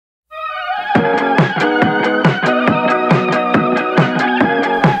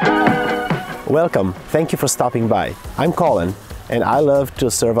Welcome, thank you for stopping by. I'm Colin, and I love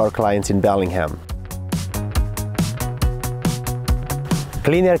to serve our clients in Bellingham.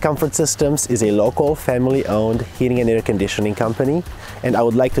 Clean Air Comfort Systems is a local, family-owned heating and air conditioning company, and I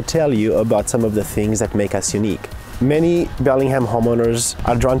would like to tell you about some of the things that make us unique. Many Bellingham homeowners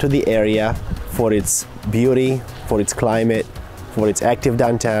are drawn to the area for its beauty, for its climate, for its active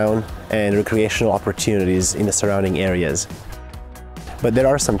downtown, and recreational opportunities in the surrounding areas. But there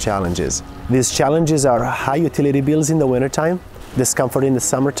are some challenges. These challenges are high utility bills in the wintertime, discomfort in the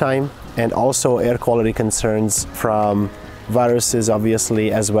summertime, and also air quality concerns from viruses,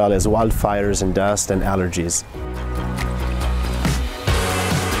 obviously, as well as wildfires and dust and allergies.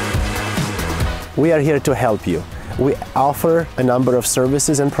 We are here to help you. We offer a number of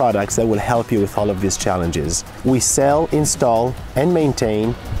services and products that will help you with all of these challenges. We sell, install, and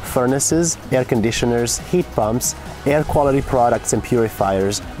maintain furnaces, air conditioners, heat pumps, air quality products and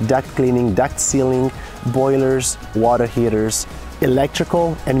purifiers, duct cleaning, duct sealing, boilers, water heaters,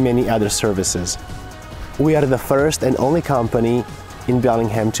 electrical, and many other services. We are the first and only company in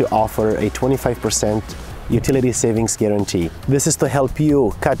Bellingham to offer a 25% utility savings guarantee. This is to help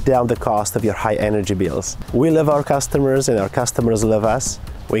you cut down the cost of your high energy bills. We love our customers and our customers love us.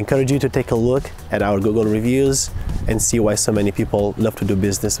 We encourage you to take a look at our Google reviews and see why so many people love to do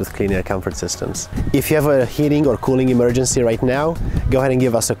business with Clean Air Comfort Systems. If you have a heating or cooling emergency right now, go ahead and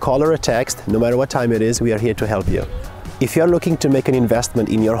give us a call or a text. No matter what time it is, we are here to help you. If you're looking to make an investment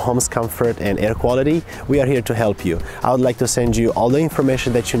in your home's comfort and air quality, we are here to help you. I would like to send you all the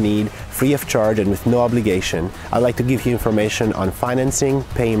information that you need, free of charge and with no obligation. I'd like to give you information on financing,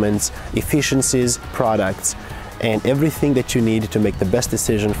 payments, efficiencies, products, and everything that you need to make the best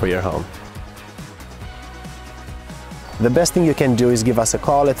decision for your home. The best thing you can do is give us a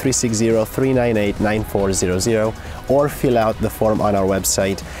call at 360-398-9400 or fill out the form on our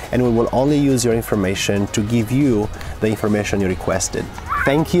website, and we will only use your information to give you the information you requested.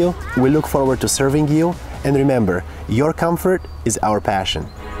 Thank you. We look forward to serving you, and remember, your comfort is our passion.